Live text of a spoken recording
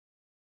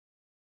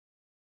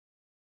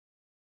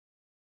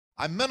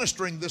I'm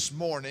ministering this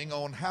morning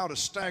on how to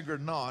stagger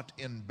not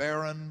in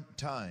barren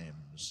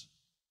times.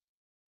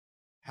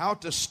 How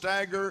to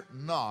stagger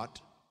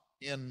not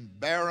in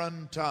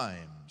barren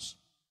times.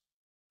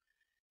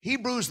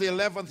 Hebrews, the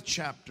 11th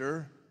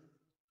chapter,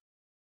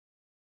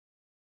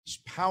 this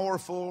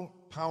powerful,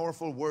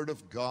 powerful Word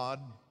of God.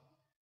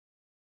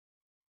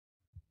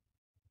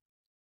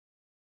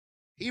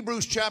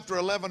 Hebrews chapter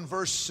 11,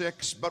 verse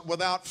 6, but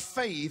without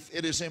faith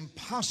it is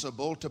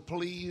impossible to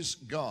please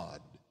God.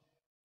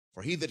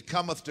 For he that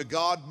cometh to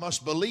God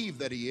must believe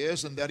that he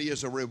is, and that he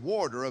is a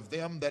rewarder of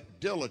them that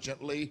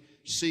diligently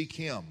seek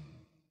him.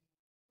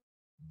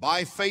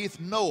 By faith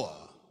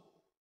Noah,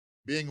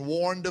 being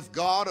warned of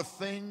God of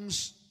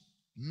things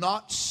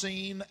not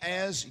seen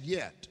as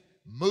yet,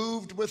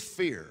 moved with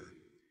fear,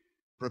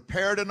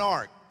 prepared an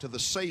ark to the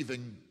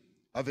saving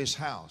of his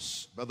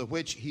house, by the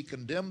which he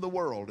condemned the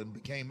world and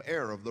became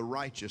heir of the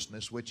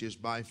righteousness which is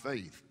by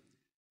faith.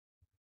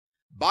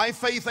 By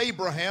faith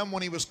Abraham,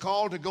 when he was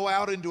called to go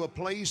out into a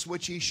place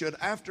which he should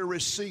after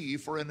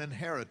receive for an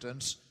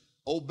inheritance,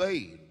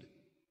 obeyed.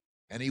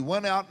 And he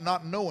went out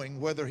not knowing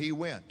whither he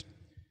went.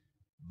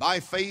 By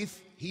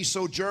faith he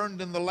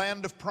sojourned in the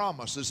land of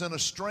promises, in a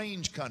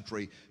strange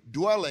country,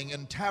 dwelling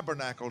in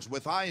tabernacles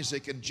with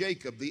Isaac and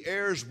Jacob, the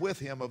heirs with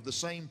him of the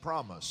same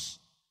promise.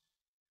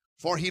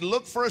 For he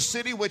looked for a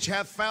city which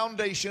hath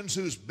foundations,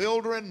 whose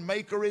builder and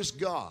maker is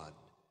God.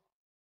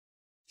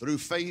 Through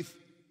faith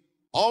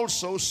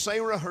also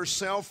Sarah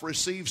herself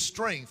received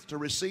strength to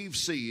receive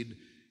seed,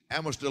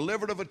 and was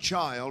delivered of a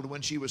child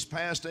when she was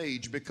past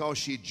age, because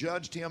she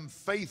judged him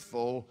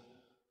faithful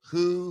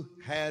who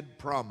had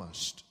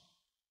promised.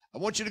 I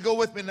want you to go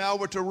with me now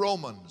over to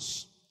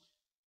Romans.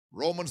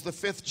 Romans, the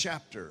 5th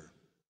chapter.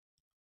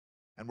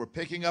 And we're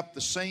picking up the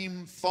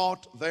same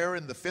thought there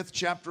in the 5th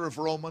chapter of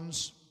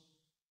Romans.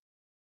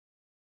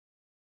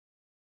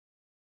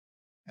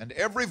 And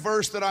every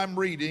verse that I'm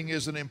reading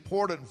is an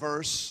important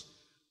verse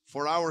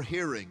for our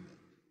hearing.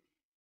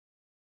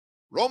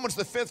 Romans,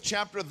 the 5th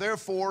chapter,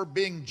 therefore,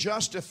 being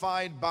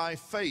justified by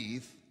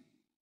faith,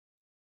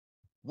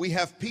 we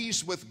have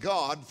peace with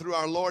God through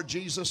our Lord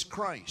Jesus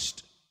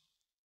Christ,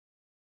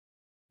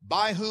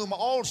 by whom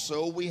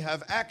also we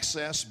have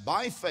access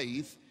by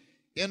faith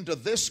into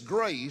this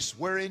grace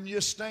wherein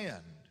you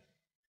stand,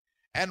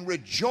 and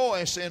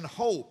rejoice in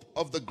hope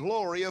of the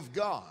glory of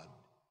God.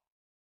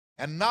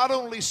 And not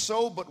only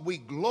so, but we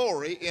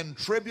glory in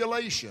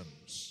tribulations,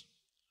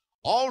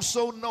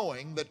 also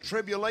knowing that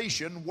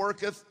tribulation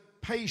worketh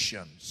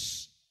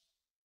patience.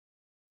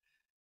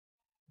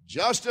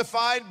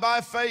 Justified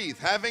by faith,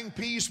 having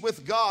peace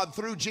with God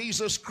through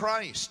Jesus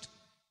Christ,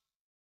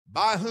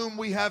 by whom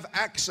we have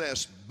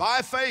access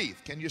by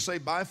faith. Can you say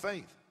by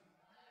faith?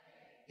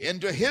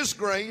 Into his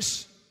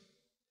grace,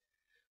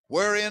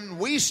 wherein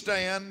we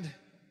stand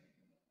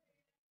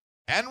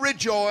and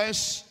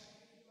rejoice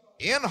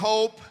in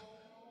hope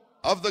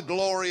of the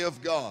glory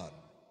of God.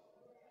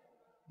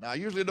 Now, I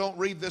usually don't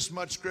read this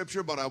much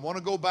scripture, but I want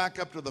to go back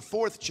up to the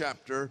 4th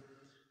chapter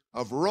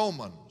of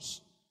Romans.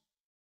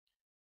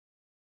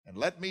 And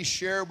let me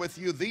share with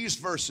you these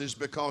verses,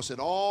 because it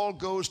all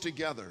goes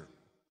together.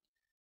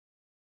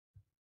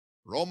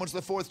 Romans,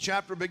 the 4th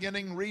chapter,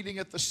 beginning reading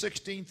at the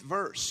 16th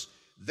verse.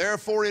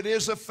 Therefore it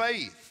is of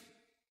faith,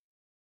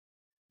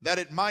 that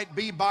it might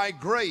be by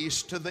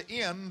grace, to the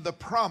end the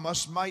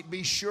promise might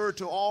be sure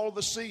to all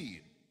the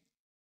seed.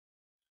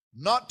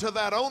 Not to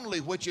that only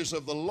which is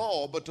of the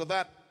law, but to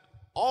that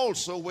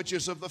also which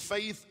is of the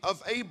faith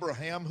of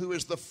Abraham, who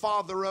is the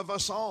father of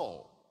us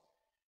all.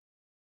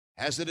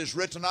 As it is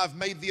written, I've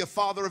made thee a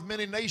father of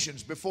many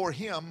nations, before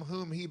him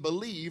whom he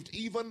believed,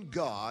 even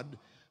God,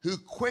 who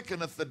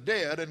quickeneth the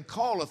dead, and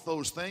calleth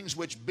those things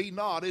which be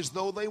not as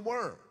though they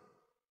were.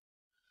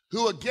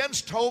 Who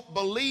against hope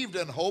believed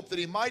in hope, that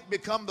he might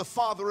become the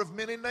father of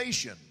many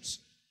nations.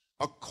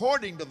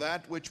 According to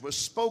that which was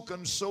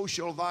spoken, so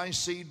shall thy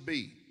seed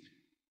be.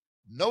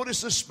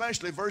 Notice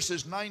especially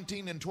verses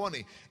 19 and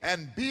 20.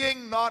 And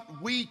being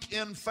not weak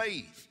in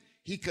faith,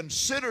 he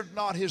considered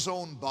not his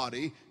own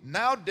body,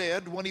 now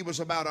dead, when he was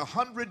about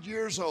 100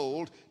 years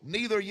old,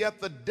 neither yet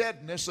the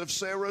deadness of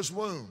Sarah's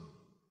womb.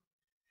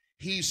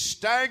 He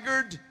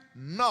staggered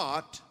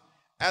not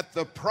at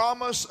the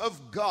promise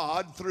of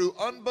God through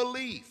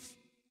unbelief,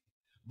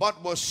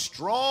 but was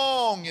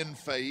strong in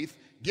faith,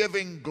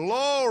 giving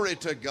glory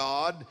to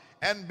God,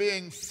 and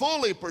being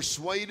fully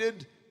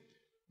persuaded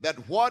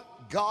that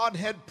what God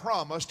had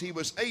promised he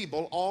was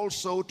able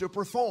also to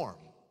perform.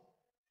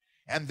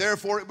 And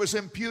therefore it was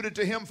imputed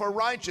to him for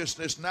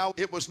righteousness. Now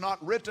it was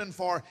not written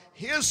for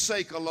his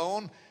sake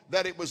alone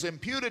that it was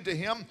imputed to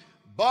him,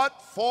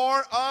 but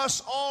for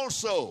us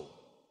also.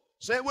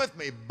 Say it with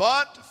me,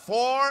 but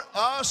for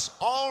us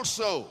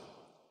also.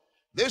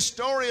 This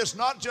story is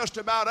not just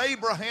about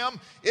Abraham,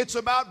 it's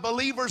about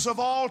believers of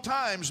all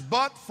times,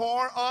 but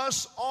for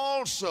us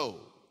also.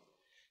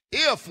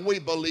 If we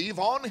believe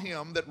on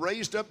him that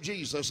raised up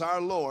Jesus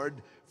our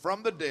Lord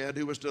from the dead,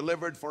 who was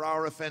delivered for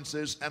our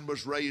offenses and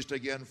was raised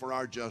again for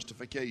our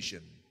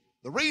justification.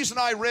 The reason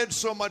I read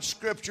so much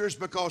scripture is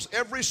because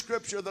every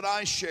scripture that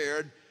I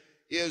shared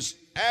is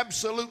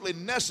absolutely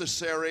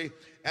necessary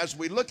as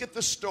we look at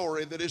the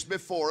story that is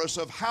before us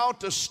of how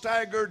to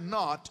stagger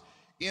not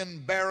in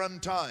barren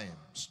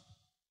times.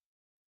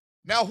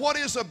 Now, what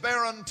is a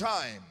barren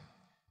time?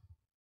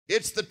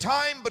 It's the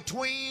time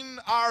between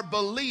our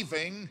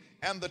believing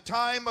and the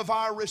time of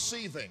our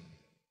receiving.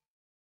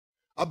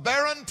 A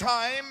barren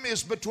time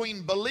is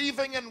between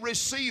believing and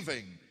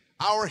receiving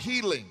our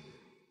healing,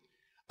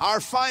 our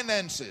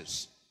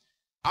finances,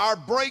 our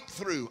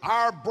breakthrough,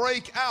 our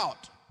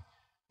breakout,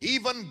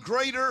 even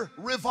greater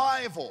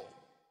revival.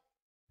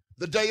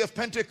 The day of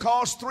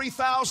Pentecost,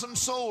 3,000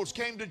 souls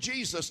came to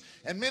Jesus,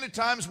 and many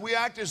times we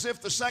act as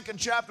if the second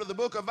chapter of the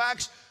book of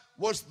Acts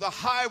was the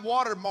high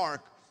water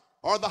mark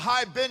or the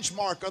high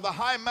benchmark or the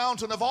high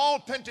mountain of all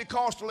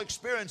Pentecostal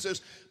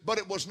experiences, but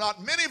it was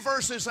not many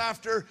verses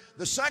after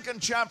the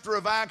second chapter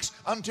of Acts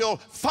until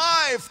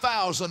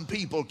 5,000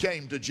 people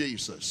came to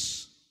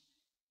Jesus.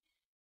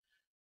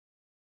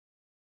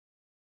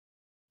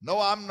 No,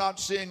 I'm not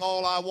seeing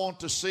all I want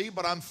to see,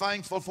 but I'm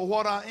thankful for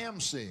what I am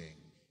seeing.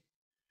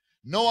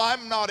 No,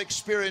 I'm not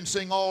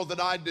experiencing all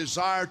that I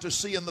desire to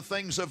see in the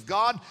things of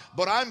God,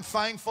 but I'm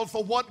thankful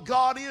for what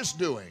God is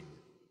doing.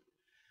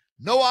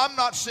 No, I'm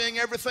not seeing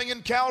everything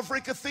in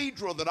Calvary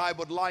Cathedral that I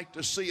would like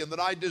to see and that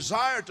I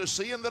desire to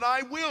see and that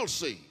I will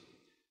see.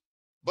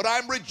 But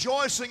I'm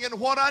rejoicing in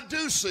what I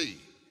do see.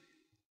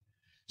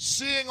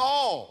 Seeing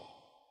all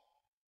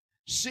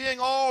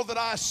that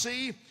I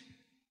see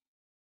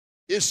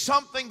is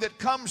something that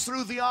comes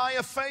through the eye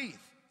of faith.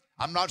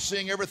 I'm not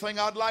seeing everything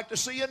I'd like to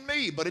see in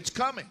me, but it's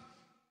coming.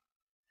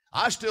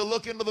 I still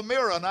look into the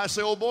mirror and I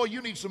say, oh boy,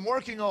 you need some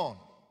working on.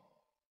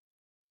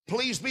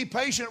 Please be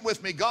patient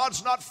with me.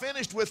 God's not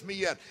finished with me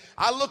yet.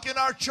 I look in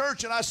our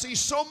church and I see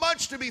so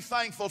much to be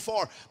thankful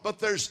for, but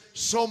there's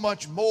so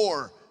much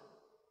more,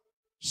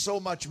 so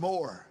much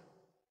more,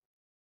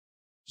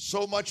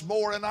 so much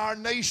more in our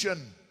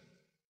nation.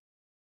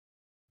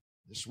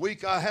 This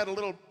week I had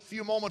a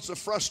few moments of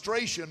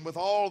frustration with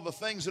all the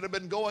things that have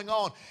been going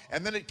on,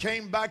 and then it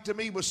came back to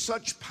me with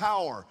such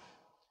power.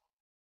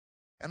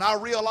 And I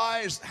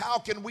realized, how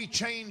can we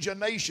change a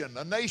nation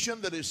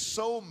that is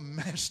so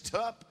messed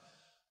up,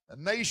 a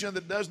nation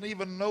that doesn't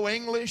even know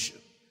English,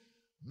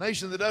 a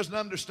nation that doesn't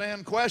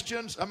understand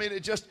questions. I mean,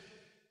 I'm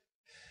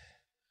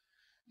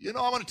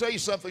going to tell you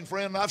something,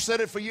 friend. I've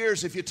said it for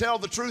years. If you tell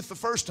the truth the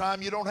first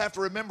time, you don't have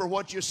to remember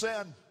what you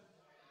said.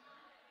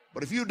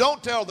 But if you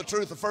don't tell the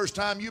truth the first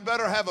time, you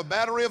better have a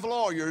battery of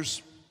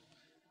lawyers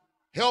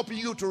helping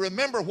you to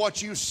remember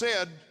what you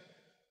said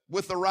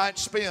with the right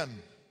spin.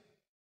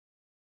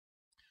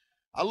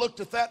 I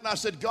looked at that and I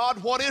said,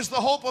 God, what is the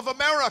hope of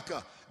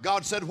America?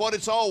 God said, what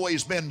it's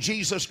always been,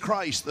 Jesus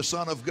Christ, the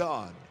Son of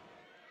God.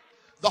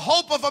 The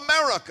hope of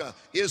America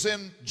is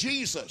in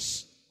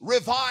Jesus,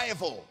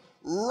 revival,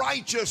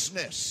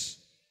 righteousness,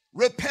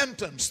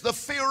 repentance, the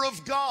fear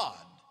of God.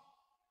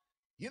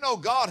 You know,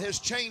 God has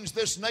changed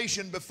this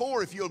nation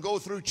before if you'll go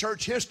through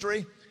church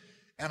history,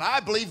 and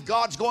I believe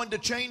God's going to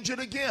change it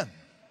again.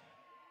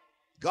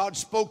 God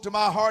spoke to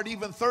my heart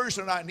even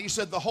Thursday night, and he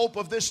said the hope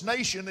of this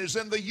nation is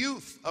in the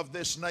youth of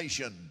this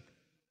nation.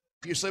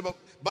 You say, but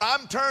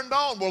I'm turned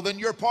on. Well, then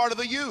you're part of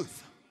the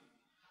youth.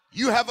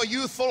 You have a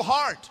youthful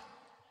heart.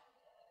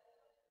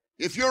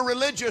 If you're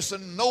religious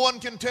and no one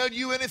can tell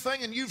you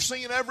anything and you've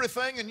seen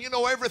everything and you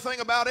know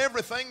everything about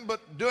everything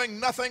but doing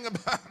nothing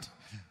about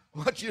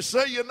what you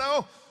say you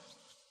know,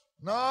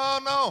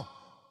 no.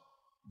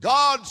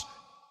 God's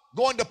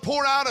going to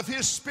pour out of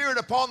his Spirit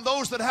upon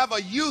those that have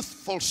a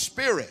youthful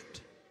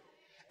spirit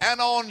and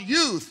on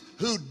youth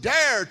who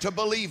dare to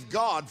believe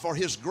God for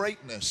his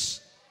greatness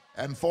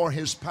and for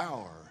his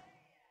power.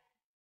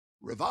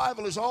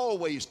 Revival has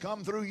always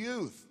come through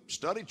youth.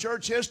 Study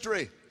church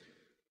history.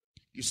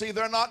 You see,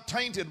 they're not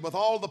tainted with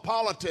all the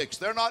politics.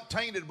 They're not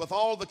tainted with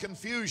all the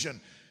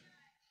confusion.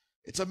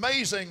 It's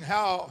amazing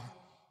how,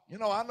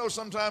 I know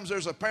sometimes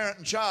there's a parent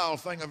and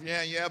child thing of,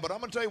 but I'm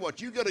going to tell you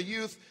what, you get a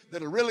youth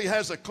that really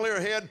has a clear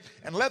head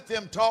and let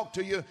them talk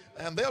to you,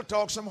 and they'll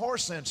talk some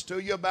horse sense to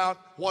you about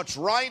what's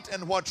right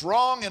and what's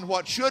wrong and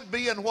what should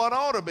be and what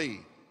ought to be.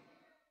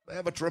 They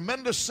have a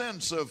tremendous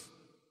sense of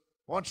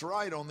what's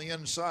right on the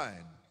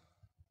inside.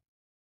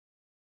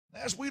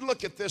 As we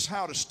look at this,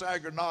 how to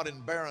stagger not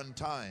in barren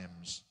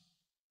times,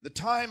 the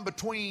time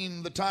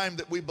between the time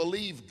that we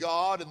believe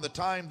God and the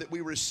time that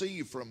we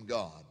receive from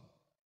God.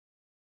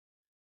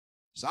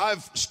 As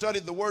I've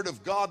studied the Word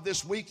of God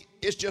this week,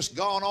 it's just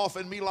gone off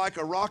in me like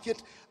a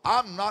rocket.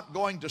 I'm not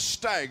going to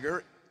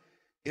stagger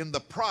in the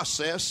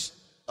process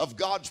of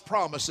God's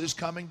promises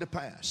coming to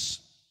pass.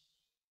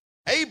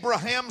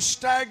 Abraham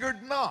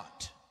staggered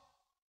not.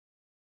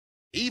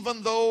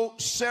 Even though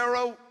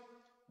Sarah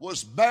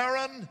was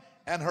barren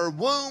and her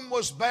womb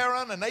was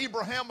barren and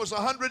Abraham was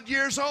 100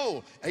 years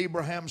old,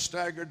 Abraham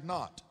staggered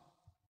not.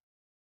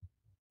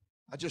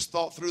 I just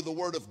thought through the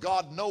Word of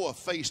God, Noah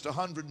faced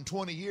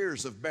 120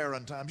 years of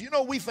barren times.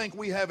 We think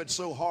we have it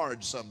so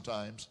hard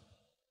sometimes.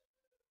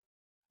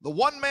 The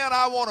one man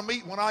I want to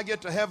meet when I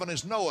get to heaven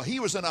is Noah. He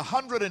was in a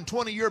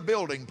 120-year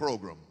building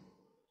program.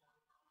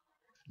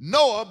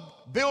 Noah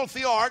built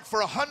the ark for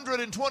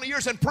 120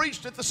 years and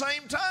preached at the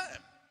same time.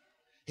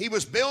 He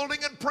was building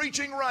and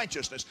preaching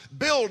righteousness.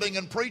 Building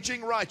and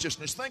preaching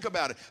righteousness. Think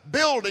about it.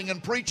 Building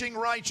and preaching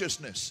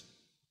righteousness.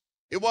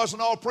 It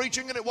wasn't all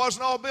preaching and it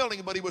wasn't all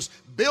building, but he was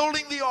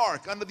building the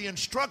ark under the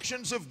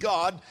instructions of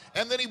God,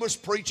 and then he was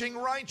preaching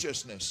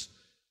righteousness.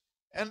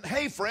 And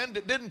hey, friend,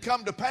 it didn't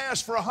come to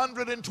pass for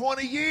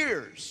 120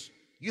 years.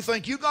 You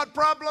think you got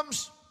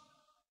problems?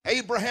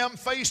 Abraham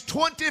faced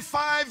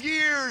 25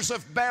 years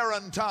of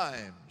barren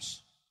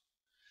times.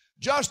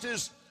 Just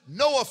as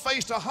Noah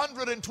faced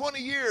 120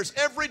 years,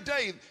 every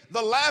day,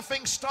 the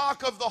laughing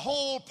stock of the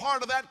whole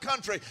part of that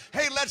country.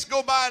 Hey, let's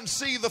go by and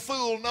see the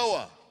fool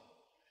Noah.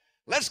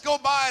 Let's go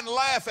by and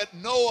laugh at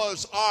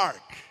Noah's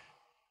ark.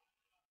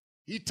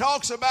 He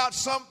talks about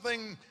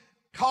something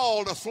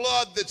called a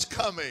flood that's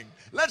coming.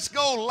 Let's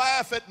go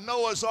laugh at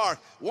Noah's ark.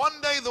 One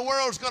day the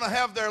world's going to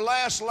have their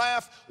last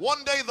laugh.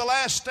 One day the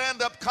last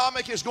stand-up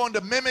comic is going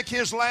to mimic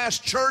his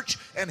last church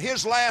and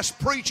his last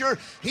preacher.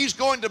 He's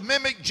going to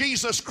mimic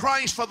Jesus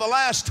Christ for the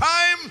last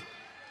time.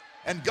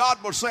 And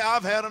God will say,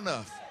 I've had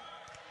enough.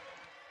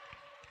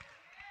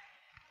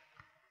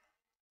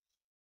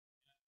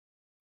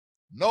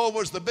 Noah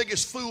was the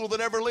biggest fool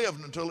that ever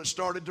lived until it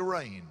started to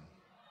rain.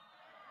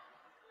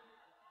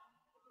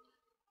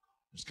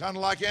 It's kind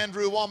of like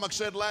Andrew Womack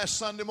said last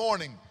Sunday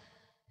morning.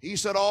 He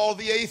said all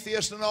the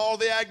atheists and all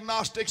the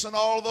agnostics and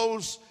all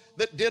those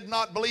that did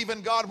not believe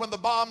in God, when the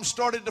bombs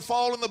started to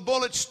fall and the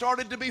bullets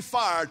started to be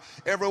fired,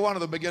 every one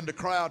of them began to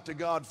cry out to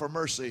God for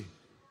mercy.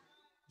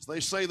 As they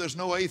say, there's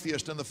no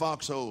atheist in the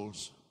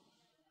foxholes.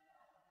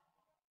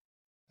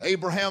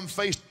 Abraham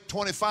faced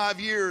 25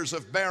 years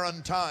of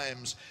barren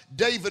times.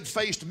 David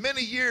faced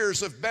many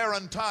years of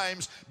barren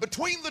times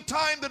between the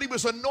time that he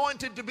was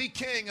anointed to be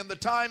king and the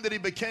time that he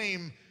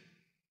became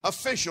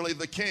officially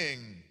the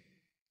king.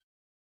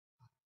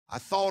 I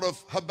thought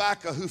of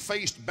Habakkuk, who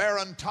faced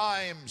barren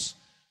times,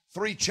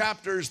 3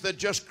 chapters that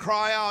just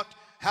cry out,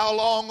 how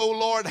long, O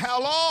Lord,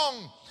 how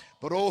long?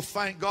 But oh,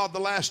 thank God, the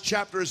last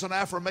chapter is an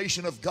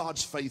affirmation of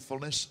God's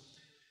faithfulness.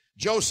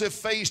 Joseph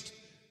faced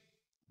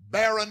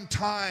barren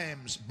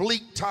times,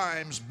 bleak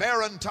times,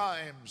 barren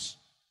times.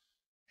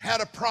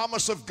 Had a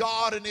promise of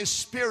God in his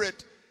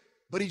spirit,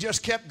 but he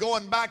just kept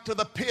going back to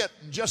the pit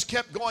and just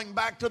kept going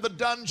back to the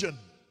dungeon.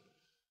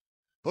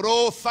 But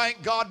oh,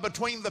 thank God,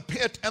 between the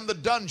pit and the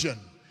dungeon,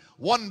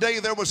 one day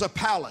there was a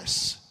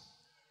palace.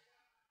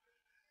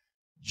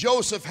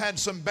 Joseph had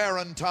some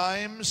barren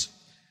times,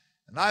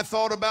 and I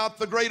thought about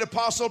the great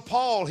apostle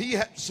Paul. He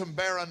had some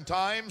barren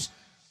times,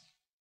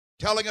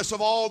 telling us of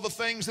all the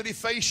things that he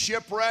faced,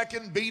 shipwreck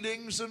and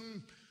beatings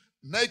and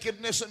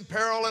nakedness and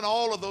peril and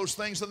all of those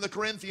things in the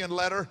Corinthian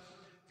letter.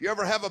 If you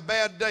ever have a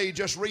bad day,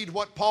 just read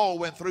what Paul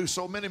went through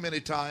so many, many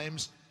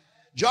times.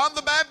 John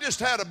the Baptist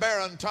had a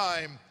barren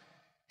time.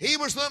 He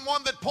was the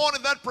one that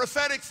pointed that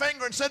prophetic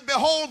finger and said,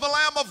 behold the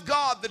Lamb of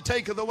God that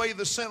taketh away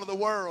the sin of the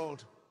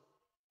world.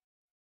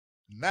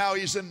 Now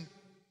he's in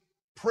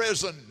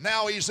prison.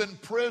 Now he's in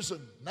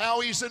prison. Now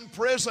he's in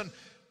prison.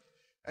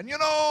 And you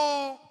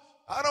know,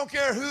 I don't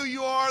care who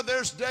you are,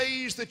 there's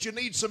days that you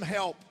need some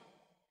help.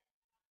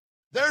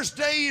 There's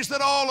days that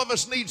all of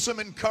us need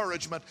some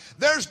encouragement.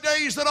 There's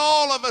days that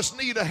all of us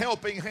need a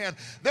helping hand.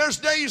 There's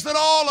days that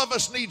all of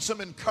us need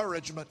some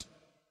encouragement.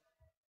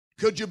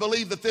 Could you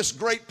believe that this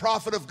great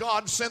prophet of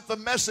God sent the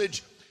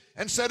message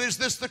and said, is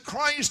this the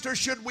Christ or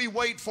should we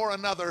wait for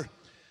another?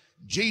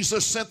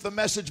 Jesus sent the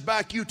message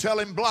back. You tell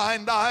him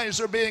blind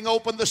eyes are being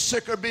opened, the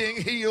sick are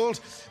being healed,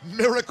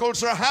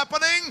 miracles are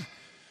happening.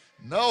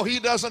 No, he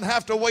doesn't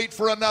have to wait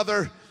for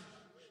another.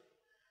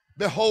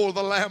 Behold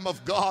the Lamb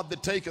of God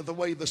that taketh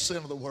away the sin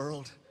of the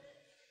world.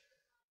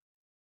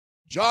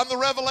 John the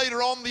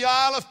Revelator on the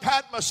Isle of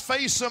Patmos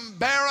faced some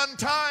barren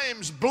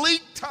times,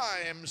 bleak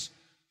times.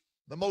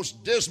 The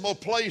most dismal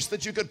place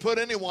that you could put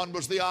anyone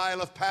was the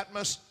Isle of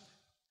Patmos.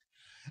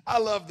 I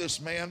love this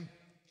man.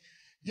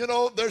 You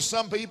know, there's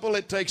some people,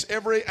 it takes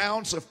every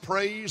ounce of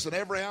praise and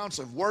every ounce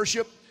of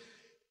worship.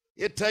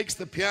 It takes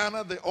the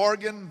piano, the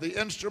organ, the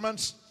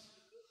instruments.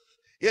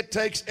 It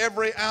takes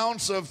every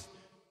ounce of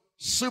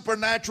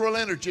supernatural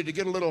energy to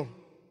get a little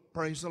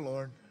praise the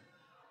Lord.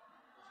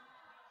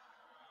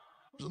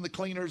 I was in the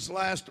cleaners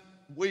last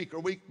week or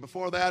week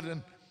before that,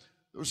 and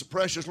there was a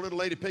precious little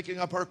lady picking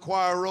up her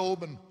choir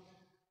robe,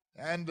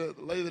 and the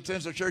lady that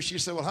attends the church, she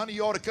said, well, honey,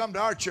 you ought to come to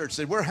our church. I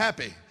said, we're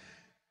happy.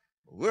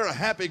 We're a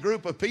happy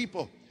group of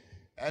people.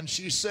 And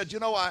she said, you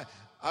know,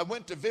 I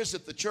went to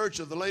visit the church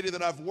of the lady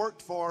that I've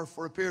worked for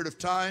a period of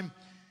time,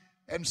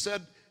 and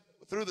said,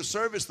 through the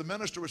service, the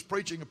minister was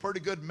preaching a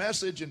pretty good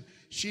message, and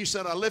she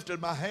said, I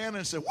lifted my hand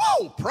and said,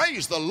 whoa,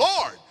 praise the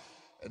Lord.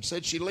 And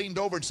said, she leaned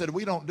over and said,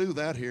 we don't do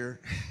that here.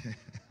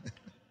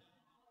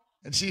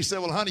 And she said,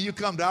 well, honey, you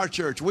come to our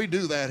church. We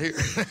do that here.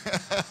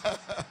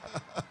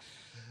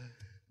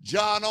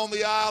 John on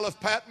the Isle of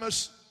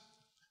Patmos,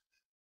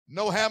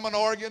 no Hammond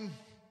organ,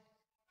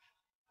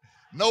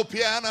 no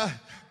piano,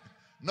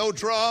 no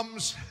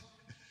drums,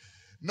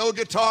 no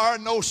guitar,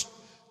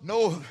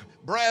 no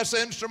brass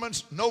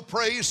instruments, no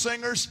praise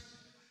singers.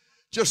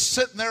 just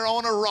sitting there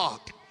on a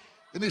rock.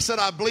 And he said,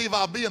 I believe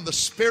I'll be in the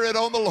Spirit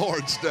on the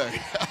Lord's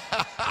day.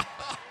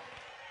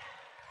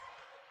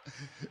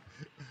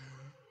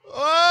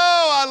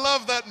 Oh, I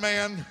love that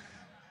man.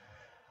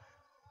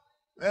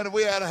 And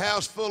we had a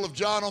house full of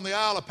John on the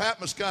Isle of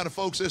Patmos kind of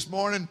folks this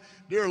morning.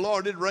 Dear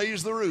Lord, it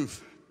raised the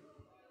roof.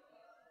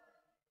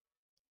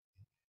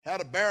 Had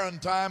a barren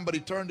time, but he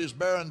turned his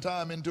barren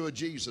time into a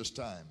Jesus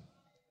time.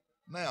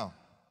 Now,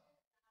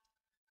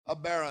 a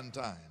barren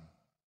time.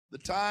 The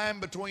time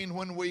between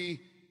when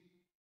we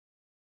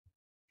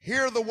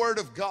hear the Word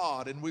of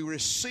God and we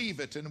receive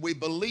it and we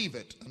believe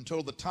it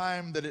until the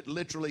time that it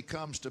literally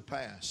comes to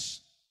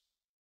pass.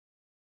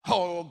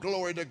 Oh,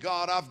 glory to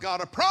God, I've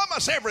got a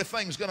promise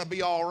everything's going to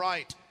be all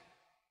right.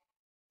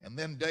 And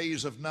then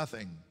days of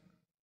nothing.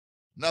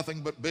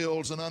 Nothing but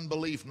bills and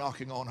unbelief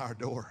knocking on our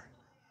door.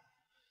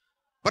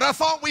 But I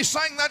thought we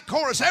sang that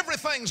chorus,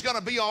 everything's going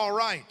to be all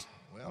right.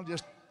 Well,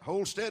 just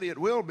hold steady, it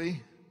will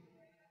be.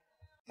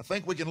 I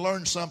think we can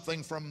learn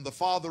something from the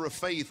father of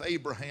faith,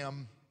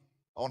 Abraham,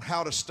 on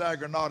how to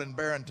stagger not in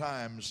barren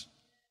times.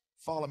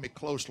 Follow me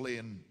closely,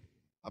 and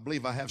I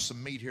believe I have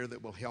some meat here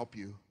that will help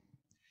you.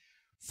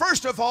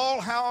 First of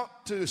all, how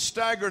to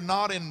stagger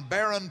not in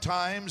barren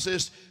times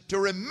is to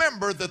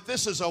remember that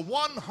this is a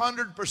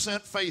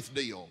 100% faith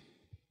deal.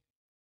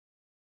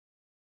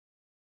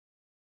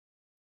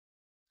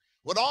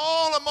 When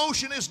all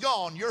emotion is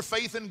gone, your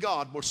faith in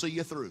God will see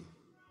you through.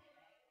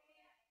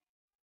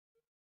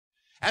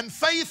 And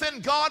faith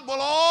in God will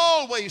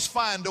always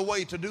find a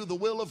way to do the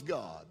will of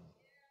God.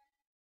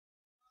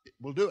 It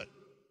will do it.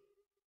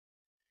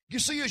 You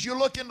see, as you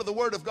look into the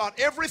Word of God,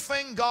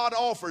 everything God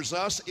offers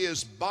us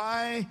is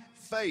by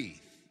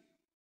faith.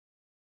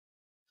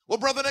 Well,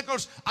 Brother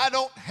Nichols, I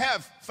don't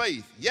have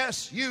faith.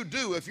 Yes, you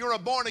do. If you're a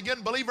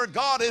born-again believer,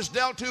 God has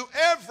dealt to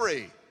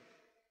every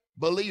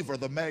believer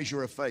the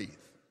measure of faith.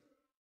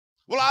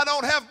 Well, I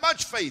don't have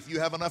much faith. You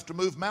have enough to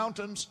move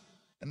mountains.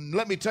 And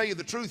let me tell you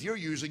the truth, you're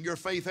using your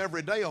faith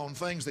every day on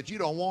things that you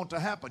don't want to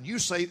happen. You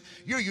say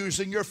you're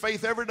using your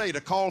faith every day to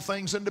call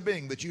things into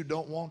being that you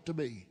don't want to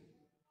be.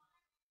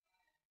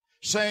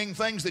 Saying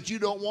things that you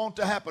don't want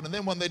to happen. And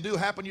then when they do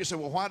happen, you say,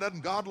 well, why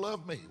doesn't God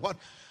love me?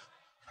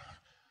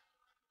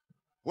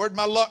 Where'd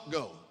my luck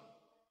go?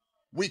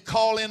 We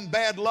call in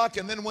bad luck,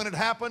 and then when it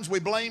happens, we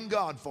blame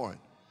God for it.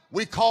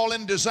 We call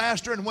in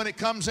disaster, and when it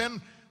comes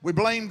in, we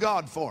blame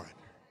God for it.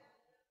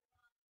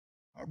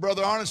 Our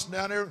brother Arnest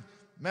down there,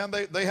 man,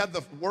 they had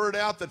the word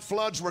out that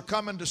floods were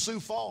coming to Sioux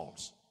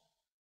Falls.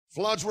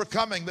 Floods were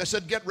coming. They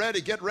said, get ready,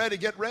 get ready,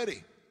 get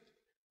ready.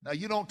 Now,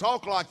 you don't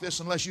talk like this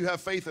unless you have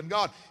faith in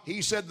God.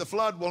 He said the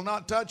flood will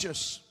not touch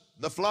us.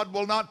 The flood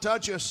will not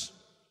touch us.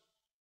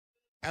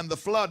 And the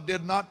flood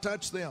did not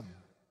touch them.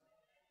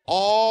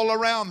 All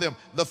around them,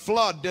 the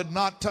flood did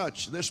not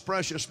touch this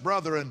precious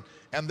brother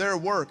and their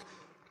work.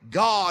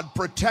 God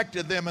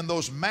protected them in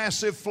those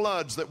massive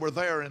floods that were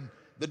there in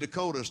the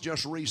Dakotas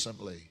just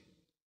recently.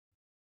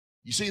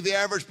 You see, the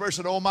average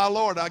person, oh my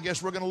Lord, I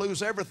guess we're going to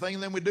lose everything.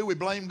 And then we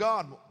blame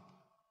God.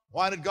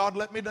 Why did God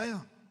let me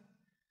down?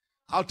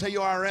 I'll tell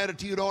you, our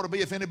attitude ought to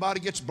be, if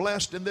anybody gets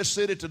blessed in this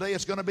city today,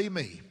 it's going to be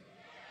me.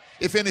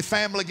 If any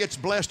family gets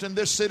blessed in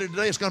this city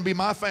today, it's going to be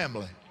my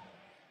family.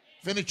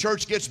 If any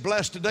church gets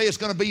blessed today, it's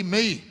going to be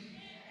me.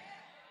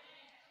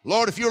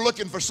 Lord, if you're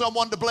looking for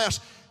someone to bless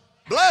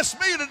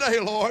me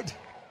today, Lord.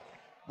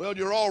 Well,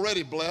 you're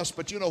already blessed,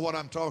 but you know what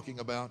I'm talking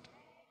about.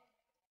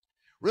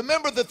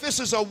 Remember that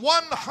this is a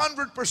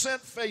 100%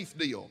 faith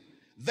deal.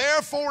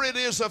 Therefore, it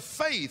is of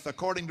faith,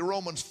 according to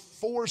Romans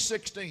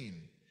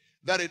 4:16,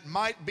 that it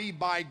might be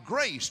by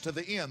grace to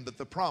the end that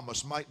the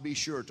promise might be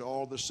sure to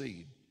all the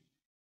seed.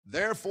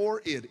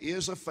 Therefore, it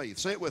is of faith.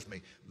 Say it with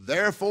me.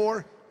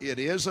 Therefore, it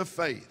is of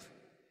faith.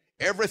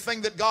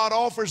 Everything that God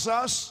offers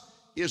us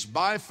is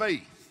by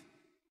faith.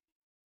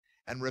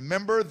 And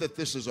remember that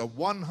this is a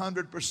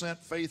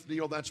 100% faith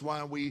deal. That's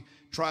why we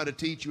try to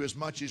teach you as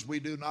much as we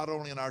do, not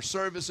only in our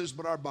services,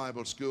 but our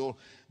Bible school,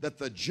 that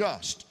the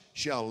just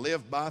shall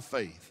live by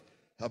faith.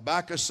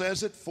 Habakkuk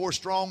says it 4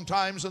 strong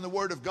times in the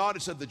Word of God.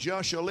 It said the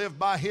just shall live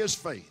by his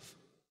faith.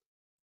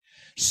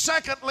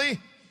 Secondly,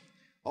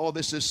 oh,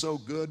 this is so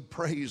good,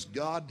 praise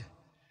God.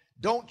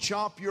 Don't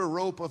chop your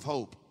rope of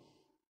hope.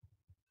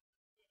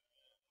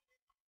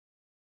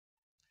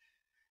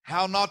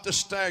 How not to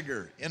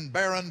stagger in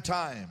barren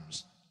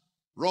times.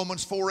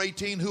 Romans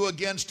 4:18, who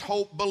against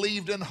hope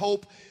believed in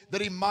hope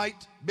that he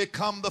might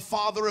become the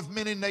father of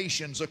many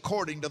nations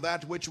according to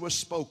that which was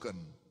spoken.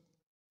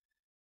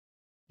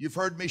 You've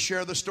heard me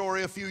share the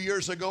story a few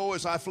years ago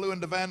as I flew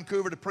into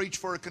Vancouver to preach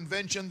for a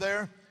convention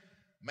there.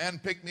 A man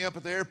picked me up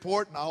at the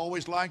airport, and I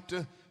always like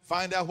to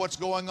find out what's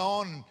going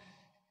on. And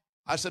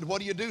I said,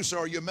 what do you do, sir?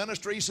 Are you a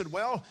minister? He said,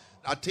 well,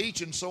 I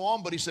teach and so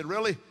on. But he said,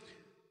 really?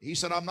 He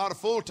said, I'm not a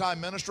full-time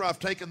minister. I've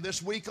taken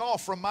this week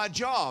off from my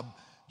job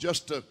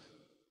just to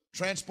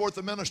transport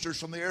the ministers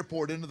from the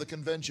airport into the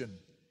convention.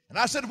 And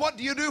I said, what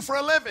do you do for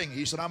a living?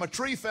 He said, I'm a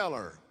tree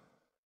feller.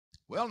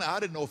 Well, now, I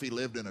didn't know if he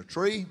lived in a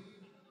tree,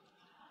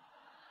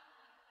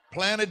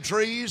 planted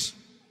trees,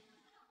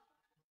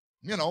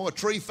 You know, a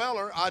tree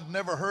feller, I'd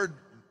never heard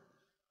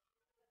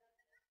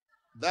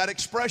that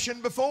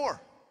expression before.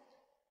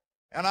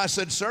 And I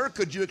said, sir,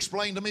 could you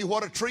explain to me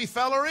what a tree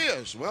feller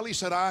is? Well, he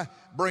said, I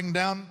bring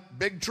down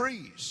big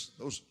trees,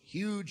 those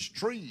huge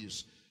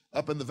trees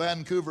up in the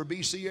Vancouver,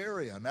 BC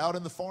area and out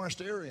in the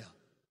forest area.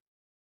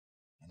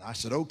 And I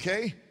said,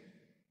 okay.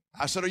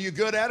 I said, are you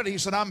good at it? He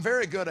said, I'm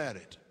very good at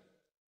it.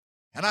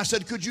 And I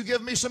said, could you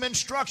give me some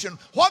instruction?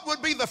 What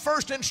would be the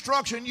first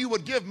instruction you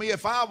would give me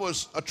if I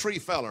was a tree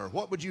feller?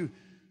 What would you,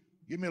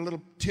 give me a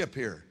little tip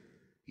here.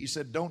 He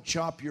said, don't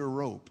chop your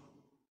rope.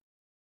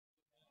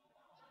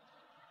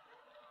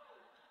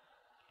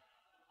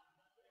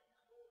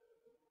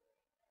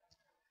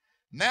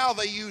 Now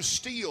they use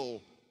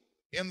steel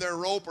in their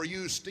rope or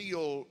use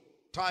steel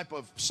type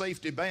of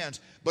safety bands.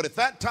 But at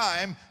that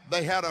time,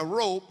 they had a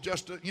rope,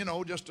 just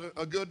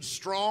a good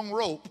strong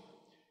rope.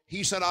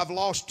 He said, I've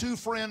lost 2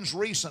 friends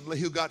recently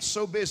who got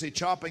so busy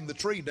chopping the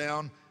tree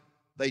down,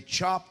 they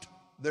chopped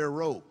their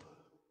rope,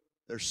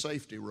 their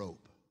safety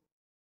rope.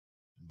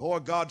 Boy,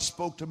 God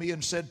spoke to me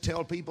and said,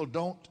 tell people,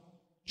 don't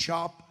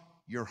chop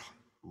your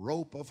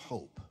rope of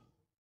hope.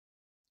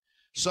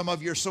 Some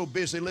of you are so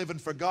busy living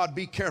for God,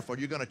 be careful,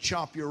 you're going to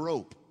chop your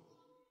rope.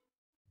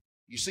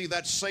 You see,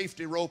 that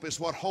safety rope is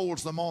what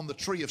holds them on the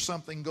tree if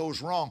something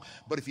goes wrong.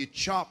 But if you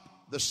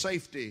chop the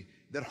safety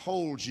that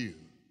holds you,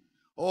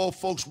 oh,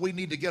 folks, we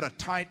need to get a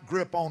tight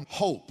grip on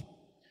hope.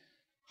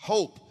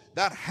 Hope,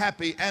 that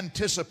happy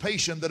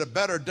anticipation that a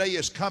better day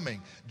is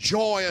coming.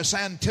 Joyous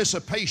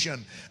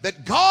anticipation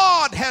that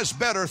God has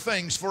better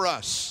things for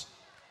us.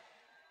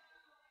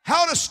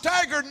 How to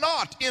stagger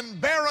not in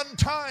barren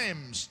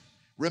times.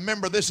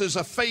 Remember, this is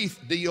a faith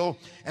deal.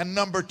 And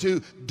number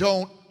 2,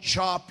 don't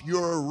chop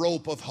your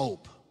rope of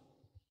hope.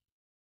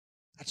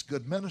 That's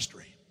good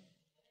ministry.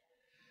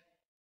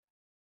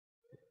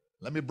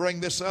 Let me bring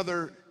this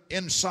other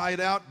insight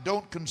out.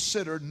 Don't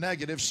consider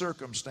negative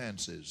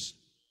circumstances.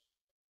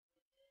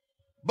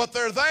 But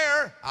they're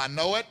there. I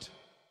know it.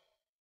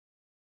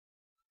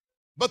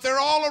 But they're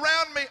all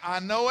around me. I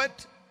know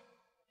it.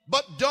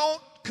 But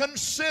don't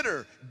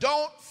consider.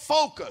 Don't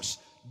focus.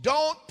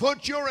 Don't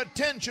put your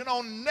attention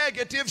on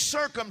negative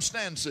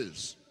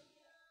circumstances.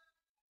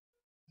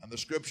 And the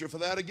scripture for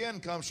that again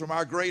comes from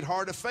our great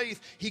heart of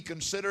faith. He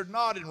considered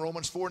not, in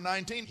Romans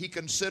 4:19, he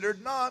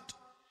considered not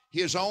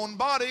his own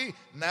body,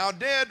 now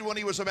dead when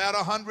he was about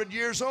 100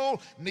 years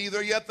old,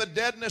 neither yet the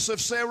deadness of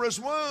Sarah's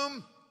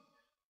womb.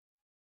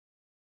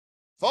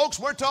 Folks,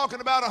 we're talking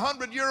about a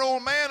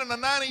 100-year-old man and a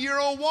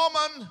 90-year-old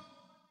woman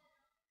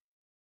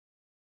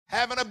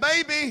having a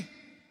baby.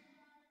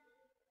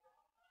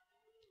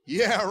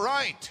 Yeah,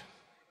 right.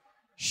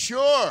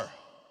 Sure.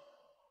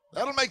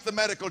 That'll make the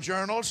medical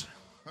journals.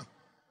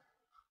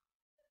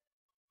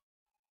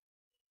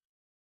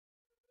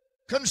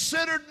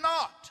 Considered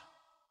not.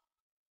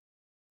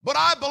 But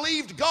I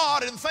believed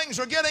God and things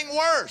are getting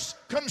worse.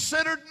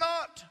 Considered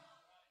not.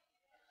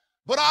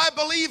 But I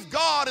believe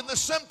God and the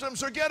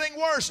symptoms are getting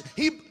worse.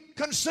 He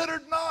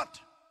considered not.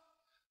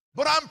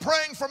 But I'm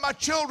praying for my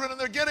children and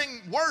they're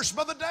getting worse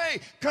by the day.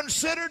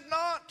 Considered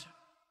not.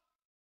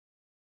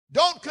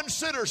 Don't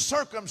consider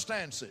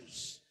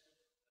circumstances.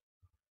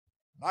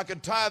 I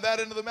could tie that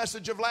into the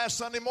message of last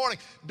Sunday morning.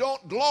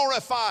 Don't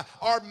glorify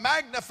or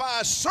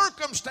magnify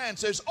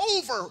circumstances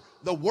over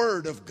the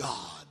Word of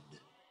God.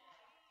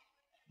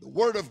 The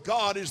Word of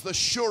God is the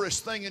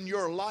surest thing in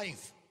your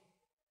life.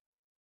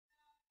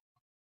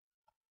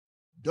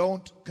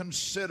 Don't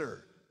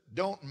consider,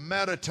 don't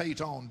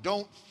meditate on,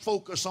 don't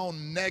focus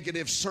on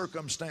negative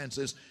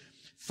circumstances.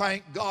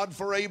 Thank God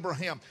for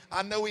Abraham.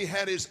 I know he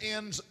had his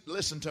ends.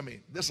 Listen to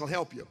me, this will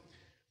help you.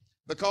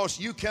 Because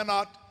you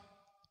cannot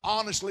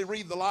honestly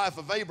read the life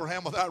of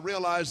Abraham without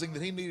realizing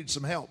that he needed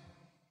some help.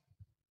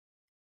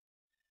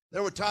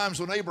 There were times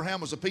when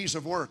Abraham was a piece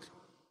of work.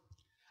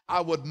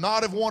 I would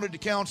not have wanted to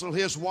counsel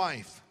his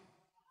wife.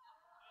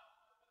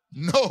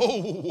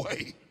 No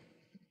way.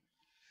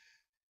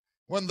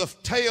 When the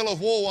tale of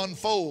woe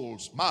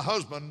unfolds, my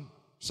husband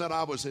said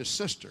I was his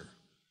sister,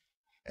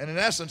 and in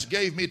essence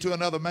gave me to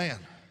another man.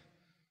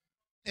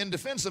 In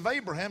defense of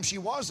Abraham, she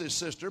was his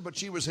sister, but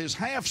she was his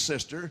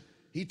half-sister.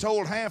 He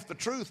told half the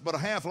truth, but a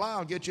half lie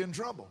will get you in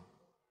trouble.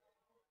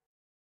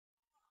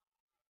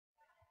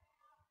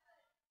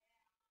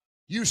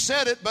 You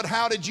said it, but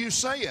how did you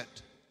say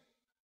it?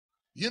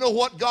 You know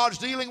what God's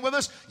dealing with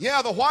us?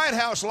 Yeah, the White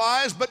House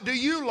lies, but do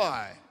you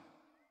lie?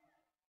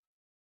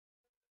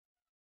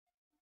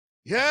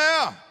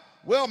 Yeah,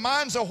 well,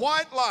 mine's a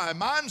white lie.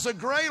 Mine's a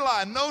gray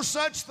lie. No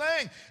such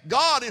thing.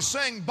 God is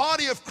saying,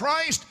 body of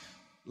Christ,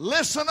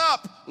 listen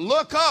up,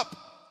 look up.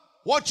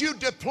 What you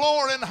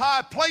deplore in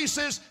high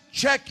places,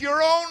 check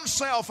your own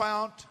self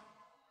out.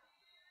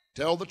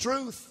 Tell the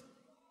truth.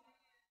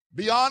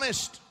 Be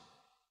honest.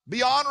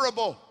 Be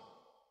honorable.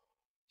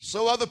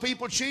 So other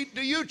people cheat,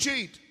 do you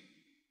cheat?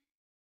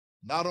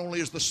 Not only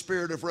is the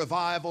spirit of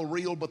revival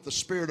real, but the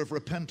spirit of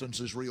repentance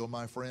is real,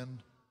 my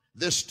friend.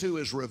 This too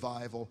is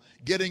revival.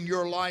 Getting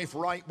your life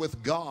right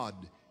with God,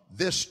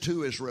 this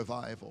too is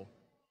revival.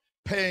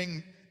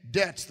 Paying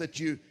debts that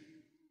you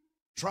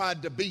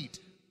tried to beat.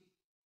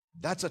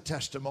 That's a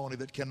testimony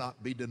that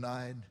cannot be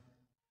denied.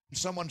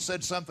 Someone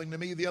said something to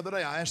me the other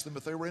day. I asked them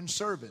if they were in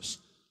service.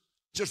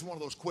 Just one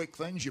of those quick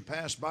things you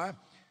pass by.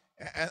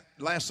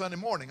 Last Sunday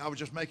morning, I was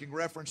just making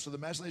reference to the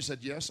message. They said,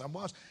 yes, I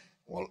was.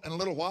 Well, in a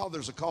little while,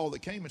 there's a call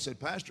that came and said,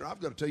 Pastor, I've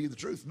got to tell you the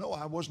truth. No,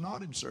 I was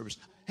not in service.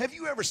 Have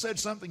you ever said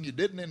something you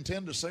didn't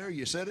intend to say, or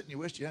you said it and you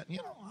wished you hadn't?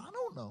 I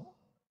don't know.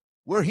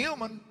 We're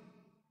human.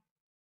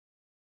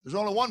 There's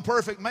only one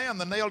perfect man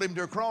that nailed him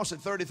to a cross at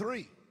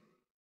 33.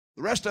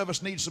 The rest of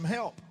us need some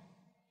help.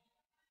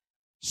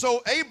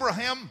 So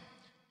Abraham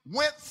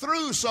went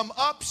through some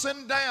ups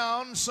and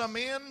downs, some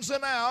ins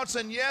and outs,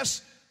 and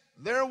yes,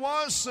 there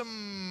was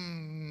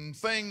some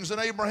things in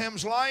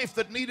Abraham's life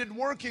that needed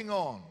working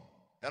on.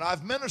 And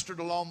I've ministered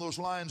along those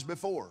lines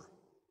before.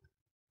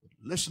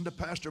 Listen to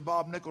Pastor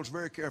Bob Nichols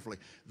very carefully.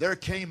 There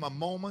came a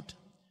moment,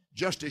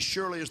 just as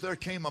surely as there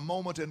came a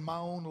moment in my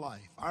own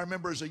life. I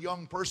remember as a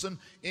young person,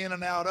 in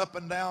and out, up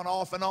and down,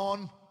 off and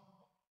on.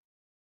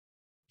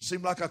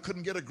 Seemed like I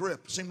couldn't get a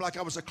grip. Seemed like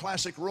I was a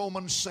classic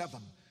Romans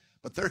 7.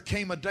 But there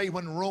came a day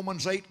when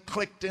Romans 8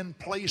 clicked in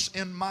place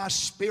in my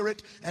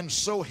spirit, and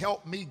so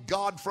help me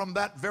God, from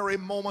that very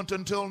moment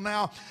until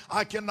now,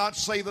 I cannot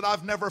say that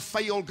I've never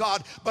failed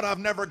God, but I've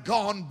never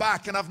gone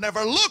back and I've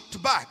never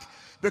looked back,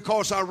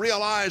 because I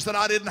realized that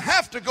I didn't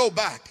have to go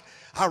back.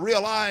 I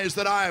realized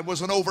that I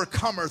was an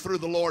overcomer through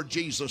the Lord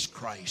Jesus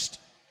Christ.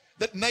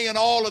 That nay, in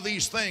all of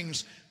these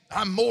things,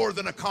 I'm more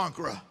than a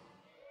conqueror.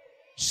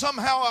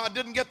 Somehow I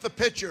didn't get the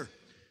picture.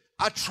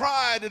 I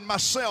tried in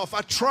myself.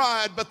 I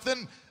tried, but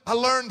then I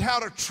learned how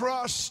to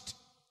trust.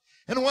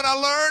 And when I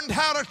learned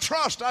how to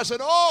trust, I said,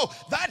 oh,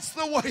 that's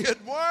the way it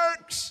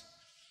works.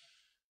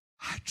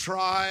 I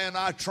try and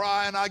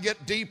I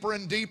get deeper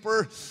and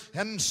deeper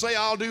and say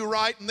I'll do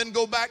right and then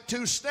go back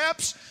 2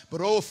 steps.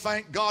 But oh,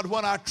 thank God,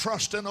 when I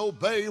trust and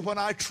obey, when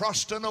I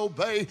trust and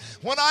obey,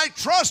 when I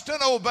trust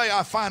and obey,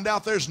 I find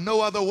out there's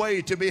no other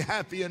way to be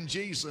happy in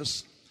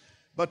Jesus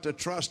but to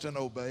trust and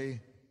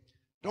obey.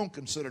 Don't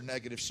consider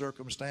negative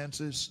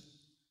circumstances.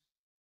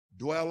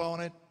 Dwell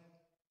on it.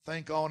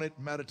 Think on it,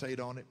 meditate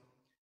on it.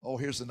 Oh,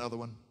 here's another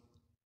one.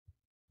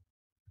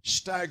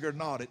 Stagger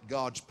not at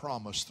God's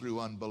promise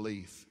through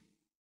unbelief.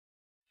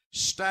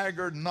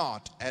 Stagger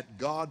not at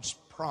God's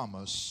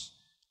promise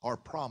or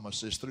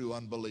promises through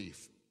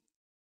unbelief.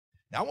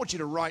 Now, I want you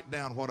to write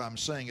down what I'm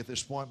saying at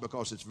this point,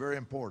 because it's very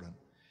important.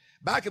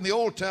 Back in the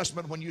Old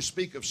Testament, when you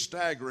speak of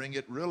staggering,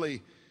 it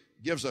really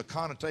gives a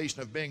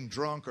connotation of being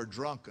drunk or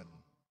drunken.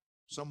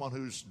 Someone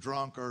who's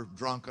drunk or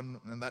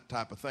drunken and that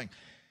type of thing.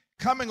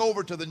 Coming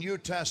over to the New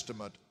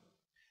Testament,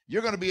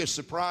 you're going to be as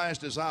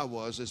surprised as I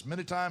was, as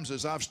many times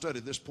as I've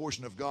studied this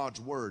portion of God's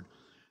Word.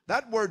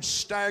 That word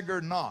stagger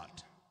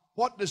not,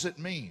 what does it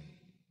mean?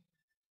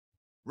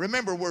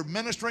 Remember, we're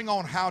ministering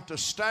on how to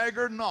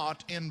stagger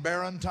not in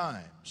barren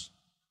times.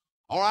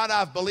 All right,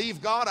 I've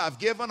believed God, I've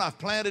given, I've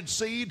planted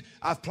seed,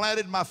 I've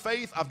planted my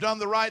faith, I've done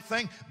the right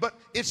thing, but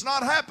it's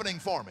not happening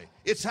for me.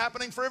 It's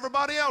happening for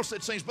everybody else,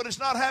 it seems, but it's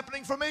not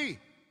happening for me.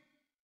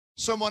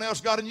 Someone else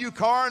got a new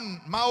car, and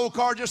my old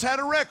car just had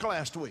a wreck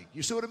last week.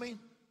 You see what I mean?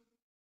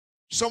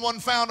 Someone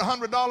found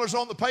 $100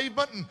 on the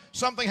pavement, and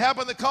something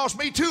happened that cost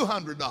me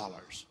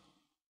 $200.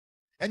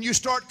 And you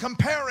start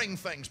comparing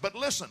things. But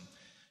listen,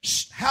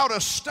 how to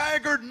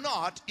stagger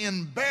not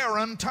in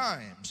barren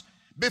times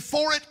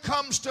before it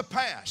comes to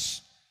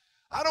pass.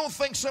 I don't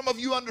think some of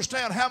you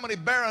understand how many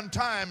barren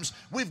times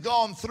we've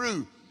gone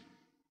through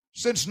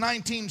since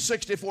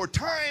 1964,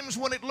 times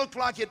when it looked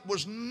like it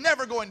was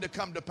never going to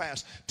come to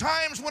pass,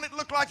 times when it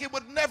looked like it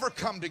would never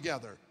come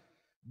together.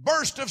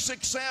 Burst of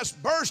success,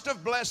 burst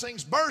of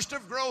blessings, burst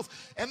of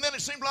growth, and then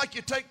it seemed like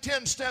you take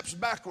 10 steps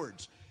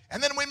backwards.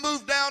 And then we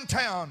moved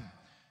downtown.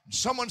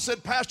 Someone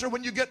said, Pastor,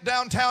 when you get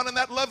downtown in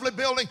that lovely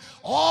building,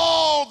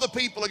 all the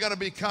people are going to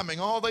be coming.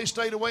 Oh, they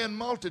stayed away in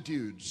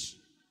multitudes.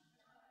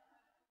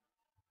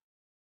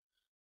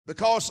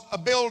 Because a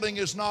building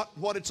is not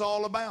what it's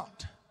all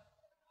about.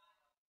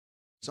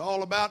 It's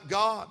all about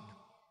God.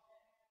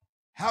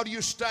 How do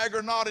you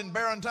stagger not in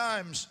barren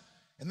times?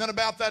 And then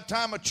about that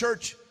time, a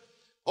church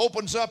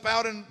opens up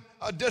out in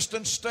a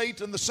distant state,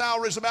 and the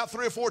salary is about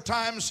 3 or 4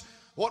 times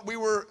what we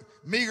were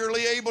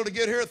meagerly able to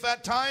get here at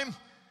that time.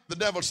 The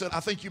devil said, I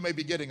think you may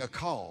be getting a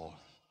call.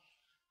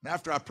 And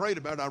after I prayed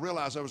about it, I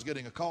realized I was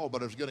getting a call,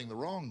 but I was getting the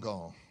wrong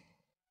call.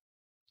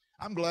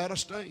 I'm glad I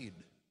stayed.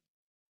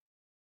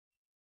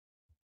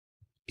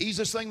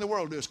 Easiest thing in the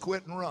world to do is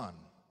quit and run.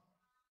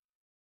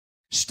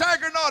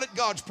 Stagger not at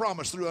God's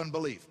promise through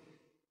unbelief.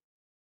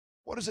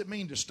 What does it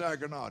mean to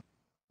stagger not?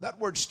 That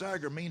word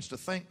stagger means to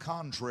think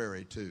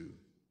contrary to.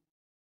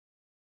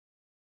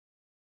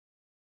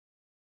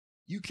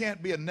 You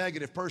can't be a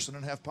negative person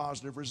and have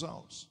positive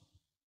results.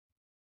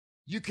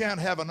 You can't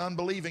have an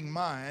unbelieving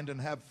mind and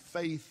have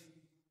faith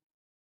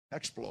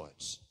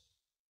exploits.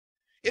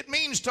 It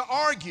means to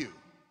argue.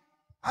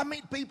 I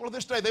meet people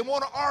this day, they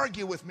want to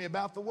argue with me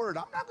about the Word.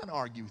 I'm not going to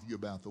argue with you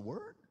about the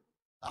Word.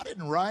 I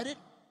didn't write it.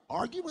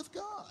 Argue with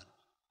God.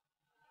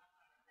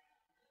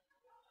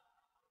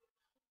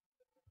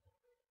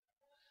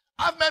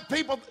 I've met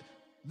people,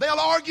 They'll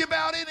argue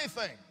about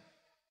anything.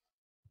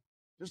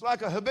 Just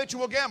like a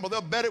habitual gambler.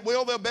 They'll bet it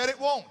will, they'll bet it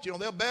won't. You know,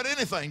 they'll bet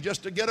anything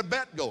just to get a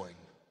bet going.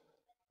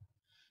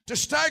 To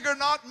stagger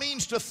not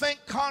means to think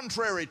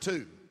contrary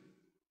to.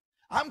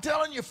 I'm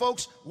telling you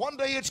folks, one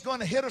day it's going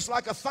to hit us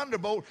like a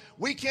thunderbolt.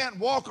 We can't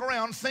walk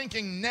around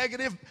thinking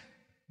negative,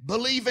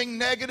 believing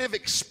negative,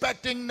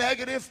 expecting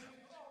negative,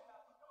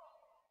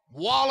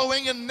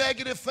 wallowing in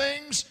negative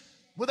things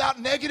without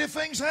negative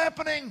things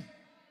happening.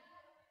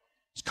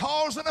 It's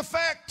cause and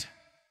effect.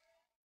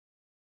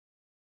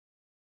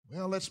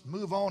 Well, let's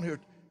move on here.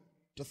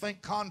 To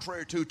think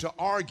contrary to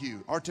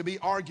argue, or to be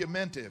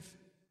argumentative,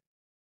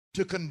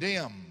 to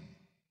condemn,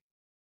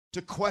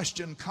 to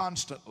question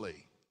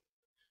constantly.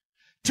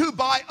 To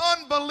by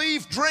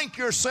unbelief drink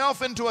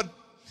yourself into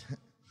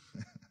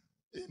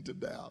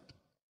doubt.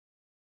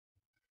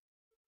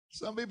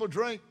 Some people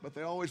drink, but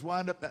they always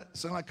wind up, that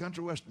sound like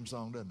country western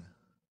song, doesn't it?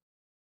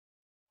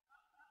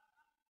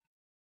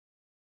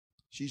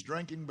 She's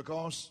drinking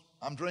because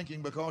I'm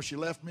drinking because she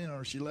left me,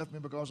 or she left me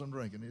because I'm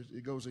drinking.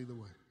 It goes either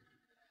way.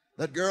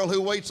 That girl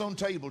who waits on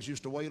tables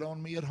used to wait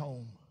on me at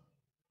home.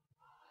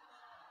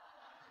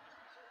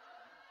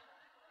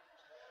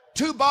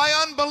 To by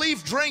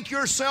unbelief drink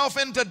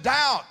yourself into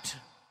doubt,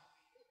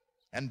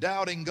 and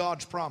doubting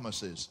God's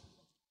promises.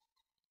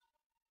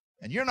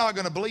 And you're not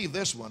going to believe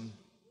this one.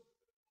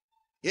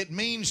 It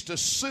means to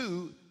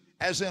sue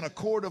as in a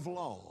court of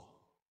law.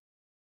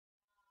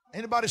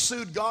 Anybody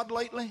sued God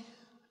lately?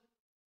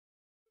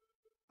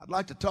 I'd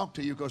like to talk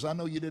to you because I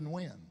know you didn't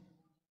win.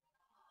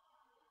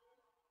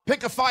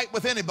 Pick a fight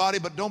with anybody,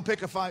 but don't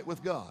pick a fight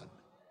with God.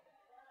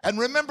 And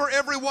remember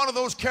every one of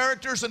those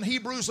characters in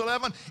Hebrews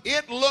 11,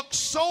 it looked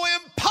so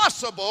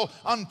impossible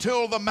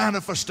until the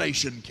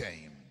manifestation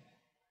came.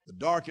 The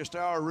darkest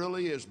hour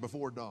really is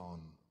before dawn.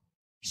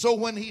 So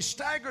when he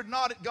staggered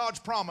not at God's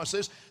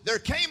promises, there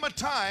came a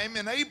time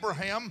in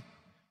Abraham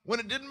when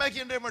it didn't make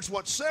any difference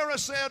what Sarah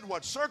said,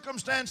 what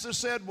circumstances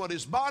said, what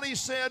his body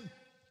said,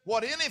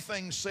 what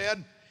anything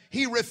said.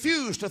 He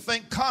refused to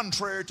think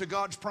contrary to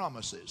God's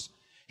promises.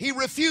 He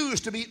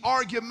refused to be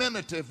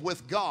argumentative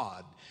with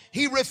God.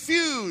 He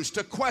refused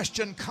to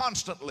question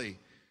constantly,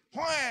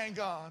 why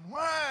God?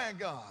 Why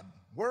God?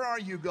 Where are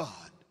you,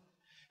 God?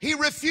 He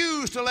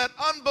refused to let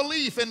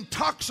unbelief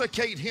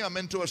intoxicate him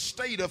into a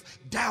state of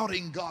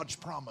doubting God's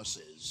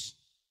promises.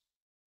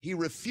 He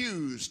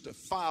refused to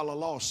file a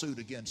lawsuit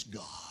against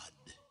God.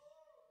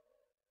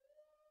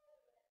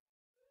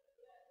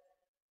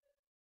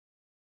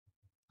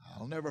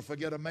 I'll never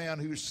forget a man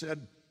who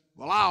said,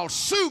 well, I'll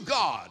sue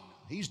God.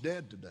 He's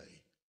dead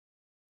today.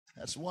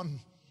 That's one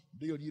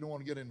deal you don't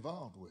want to get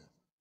involved with.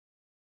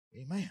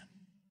 Amen.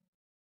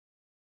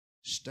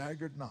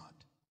 Staggered not.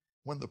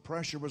 When the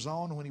pressure was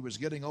on, when he was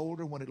getting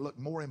older, when it looked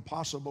more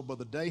impossible by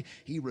the day,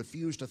 he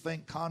refused to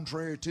think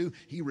contrary to.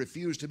 He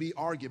refused to be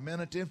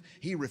argumentative.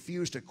 He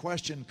refused to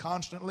question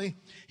constantly.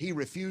 He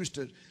refused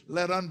to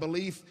let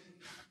unbelief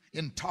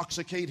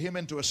intoxicate him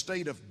into a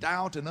state of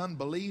doubt and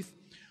unbelief.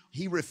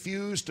 He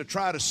refused to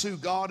try to sue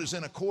God as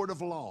in a court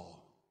of law.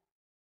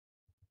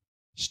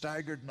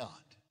 Staggered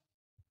not.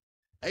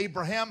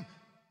 Abraham,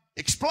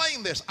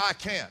 explain this. I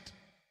can't.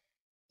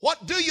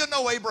 What do you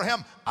know,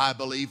 Abraham? I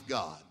believe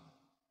God.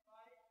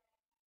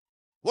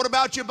 What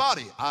about your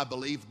body? I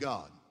believe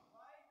God.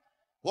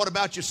 What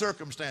about your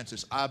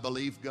circumstances? I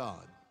believe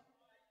God.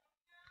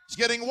 It's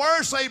getting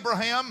worse,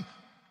 Abraham.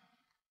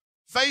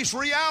 Face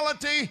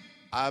reality.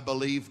 I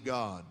believe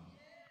God.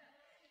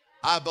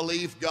 I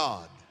believe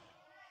God.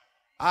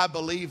 I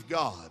believe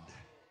God.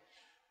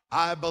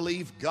 I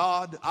believe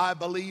God. I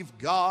believe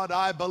God.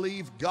 I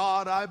believe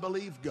God. I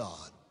believe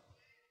God.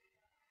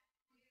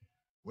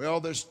 Well,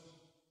 there's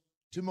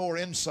two more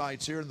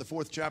insights here in the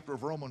 4th chapter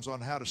of Romans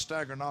on how to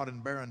stagger not in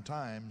barren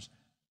times.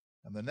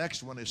 And the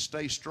next one is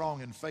stay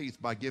strong in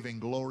faith by giving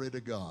glory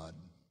to God.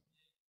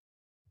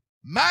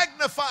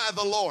 Magnify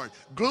the Lord.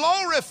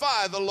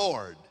 Glorify the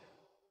Lord.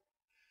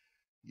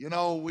 You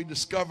know, we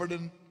discovered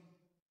in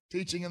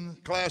teaching in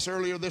class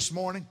earlier this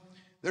morning,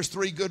 there's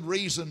 3 good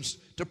reasons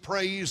to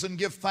praise and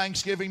give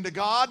thanksgiving to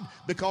God: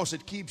 because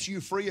it keeps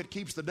you free, it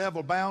keeps the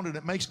devil bound, and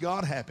it makes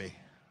God happy.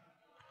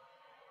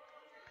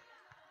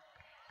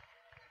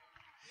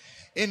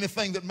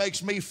 Anything that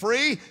makes me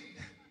free,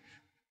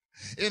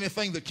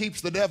 anything that keeps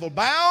the devil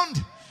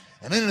bound,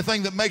 and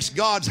anything that makes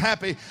God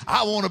happy,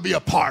 I want to be a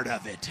part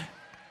of it.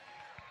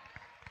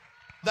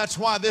 That's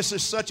why this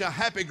is such a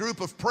happy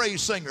group of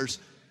praise singers.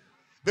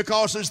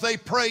 Because as they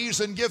praise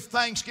and give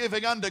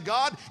thanksgiving unto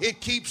God, it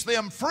keeps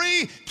them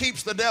free,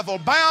 keeps the devil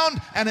bound,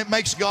 and it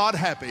makes God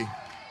happy.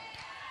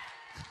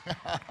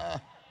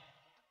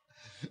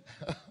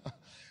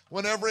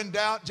 Whenever in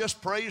doubt,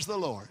 just praise the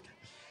Lord.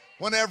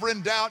 Whenever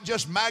in doubt,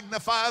 just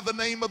magnify the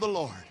name of the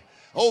Lord.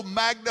 Oh,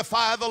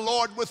 magnify the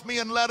Lord with me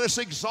and let us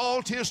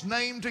exalt His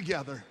name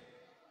together.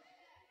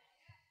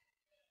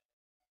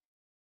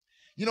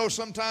 You know,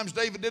 sometimes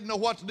David didn't know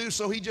what to do,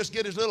 so he just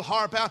get his little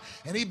harp out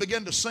and he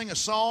began to sing a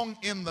song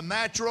in the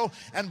natural,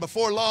 and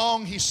before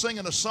long he's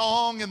singing a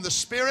song in the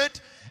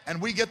spirit,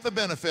 and we get the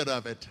benefit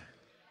of it.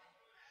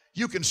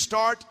 You can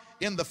start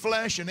in the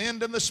flesh and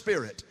end in the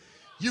spirit.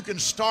 You can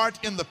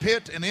start in the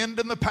pit and end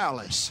in the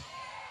palace.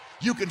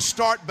 You can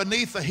start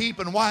beneath a heap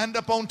and wind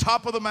up on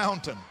top of the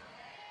mountain.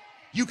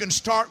 You can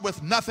start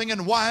with nothing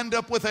and wind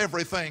up with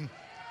everything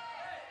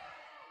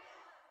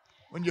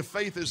when your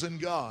faith is in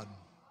God.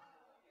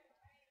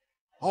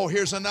 Oh,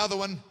 here's another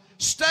one.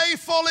 Stay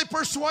fully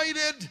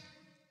persuaded.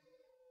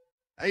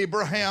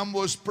 Abraham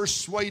was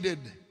persuaded.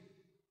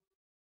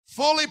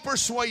 Fully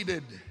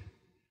persuaded.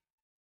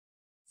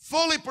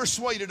 Fully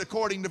persuaded,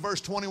 according to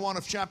verse 21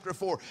 of chapter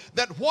 4,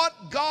 that what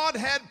God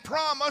had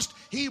promised,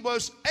 he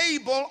was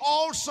able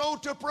also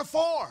to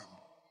perform.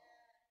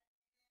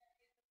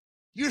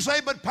 You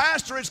say, but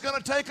Pastor, it's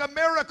going to take a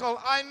miracle.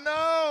 I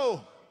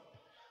know.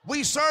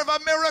 We serve a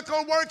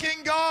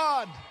miracle-working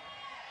God.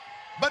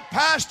 But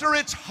Pastor,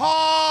 it's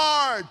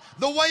hard.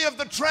 The way of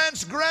the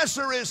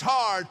transgressor is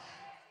hard.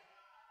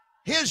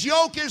 His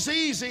yoke is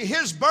easy.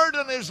 His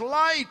burden is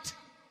light.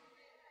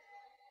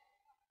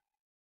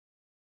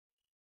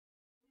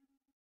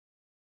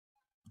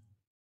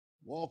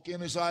 Walk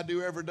in as I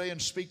do every day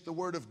and speak the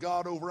word of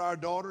God over our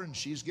daughter, and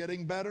she's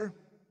getting better.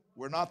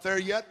 We're not there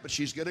yet, but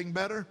she's getting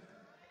better.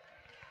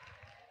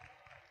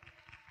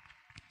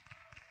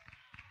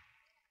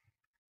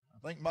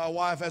 I think my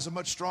wife has a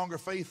much stronger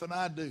faith than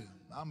I do.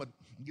 I'm a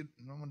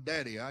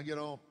daddy. I get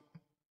all,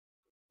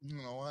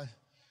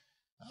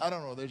 I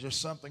don't know. There's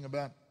just something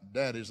about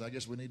daddies. I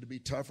guess we need to be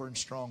tougher and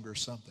stronger or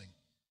something.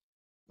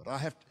 But I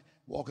have to,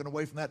 walking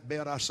away from that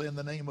bed, I say, in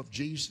the name of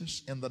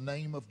Jesus, in the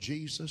name of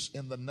Jesus,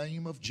 in the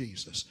name of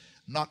Jesus.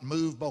 Not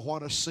moved by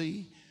what I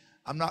see.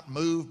 I'm not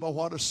moved by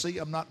what I see.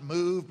 I'm not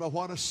moved by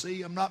what I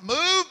see. I'm not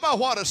moved by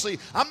what I see.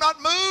 I'm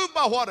not moved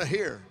by what I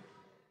hear.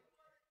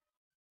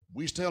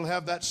 We still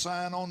have that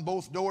sign on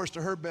both doors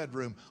to her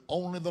bedroom.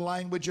 Only the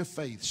language of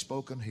faith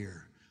spoken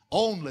here.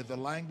 Only the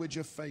language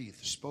of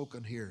faith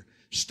spoken here.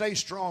 Stay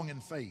strong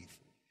in faith.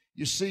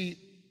 You see,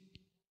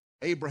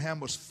 Abraham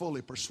was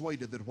fully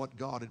persuaded that what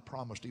God had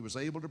promised he was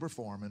able to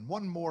perform. And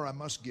one more I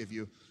must give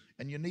you,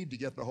 and you need to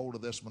get the hold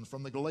of this one,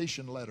 from the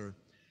Galatian letter.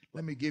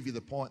 Let me give you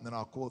the point and then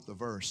I'll quote the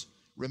verse.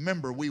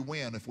 Remember, we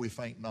win if we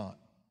faint not.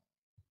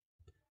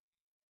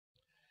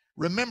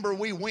 Remember,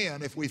 we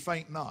win if we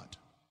faint not.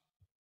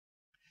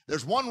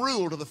 There's one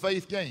rule to the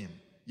faith game.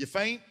 You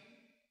faint,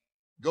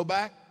 go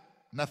back,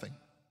 nothing.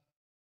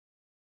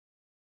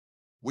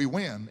 We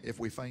win if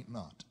we faint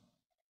not.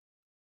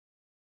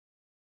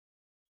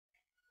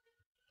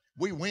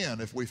 We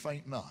win if we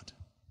faint not.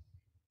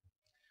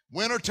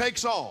 Winner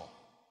takes all.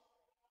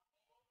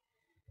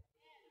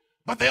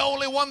 But they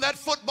only won that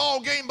football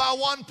game by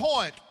 1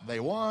 point. They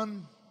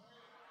won.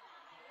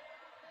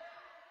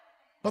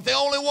 But they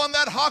only won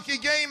that hockey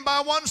game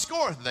by 1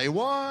 score. They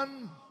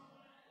won.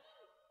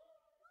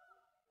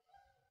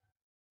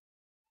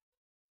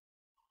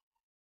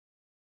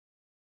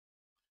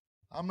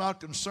 I'm not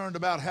concerned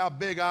about how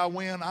big I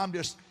win. I'm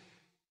just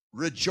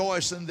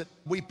rejoicing that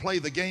we play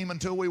the game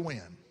until we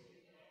win.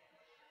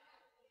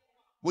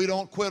 We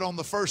don't quit on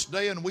the first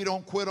day and we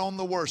don't quit on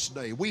the worst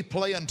day. We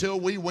play until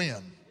we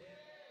win.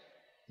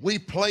 We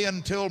play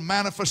until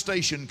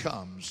manifestation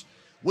comes.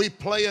 We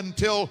play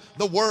until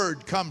the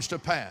word comes to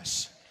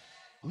pass.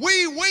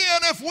 We win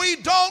if we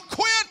don't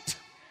quit.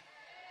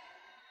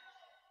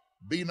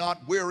 Be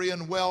not weary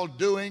in well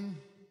doing.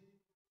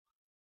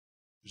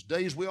 There's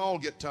days we all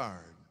get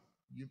tired.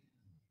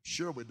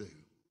 Sure we do.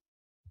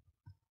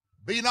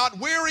 Be not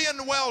weary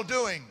in well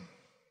doing,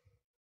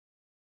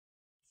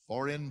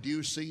 for in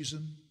due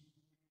season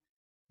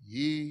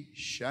ye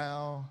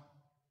shall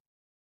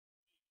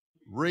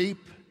reap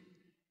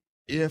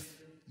if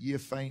ye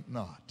faint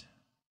not.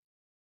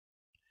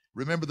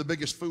 Remember, the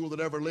biggest fool that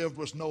ever lived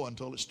was Noah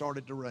until it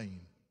started to rain.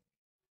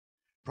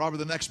 Probably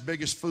the next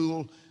biggest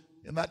fool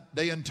in that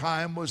day and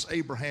time was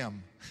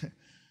Abraham.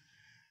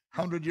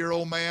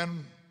 100-year-old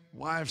man,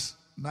 wife's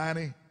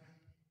 90,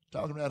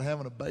 talking about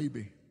having a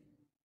baby.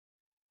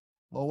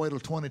 Well, wait till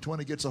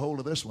 2020 gets a hold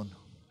of this one.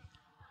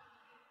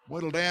 Wait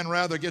till Dan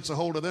Rather gets a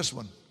hold of this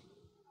one.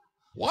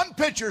 One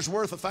picture's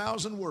worth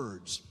 1,000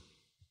 words.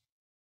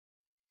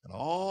 And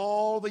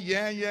all the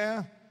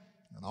yeah,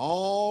 and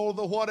all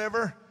the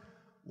whatever,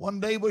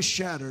 one day was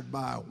shattered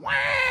by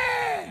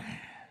wah!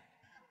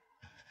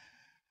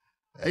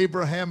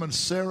 Abraham and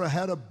Sarah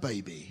had a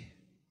baby.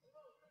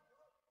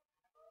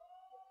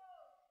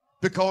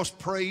 Because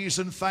praise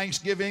and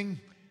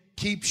thanksgiving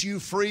keeps you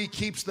free,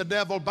 keeps the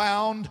devil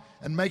bound,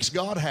 and makes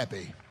God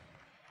happy.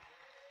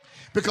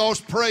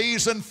 Because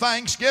praise and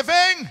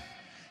thanksgiving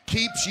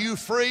keeps you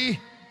free,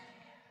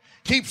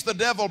 keeps the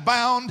devil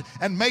bound,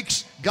 and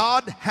makes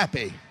God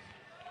happy.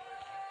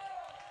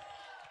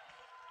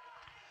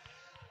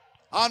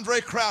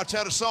 Andre Crouch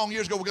had a song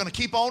years ago, we're going to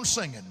keep on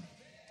singing.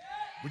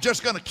 We're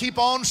just going to keep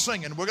on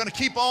singing. We're going to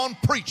keep on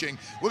preaching.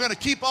 We're going to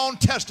keep on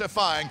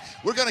testifying.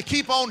 We're going to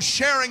keep on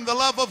sharing the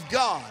love of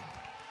God.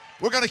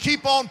 We're going to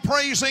keep on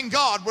praising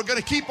God. We're going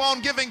to keep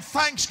on giving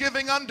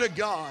thanksgiving unto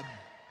God.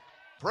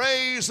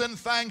 Praise and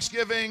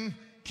thanksgiving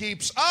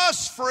keeps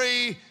us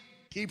free,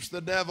 keeps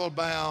the devil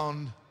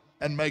bound,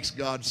 and makes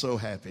God so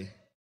happy.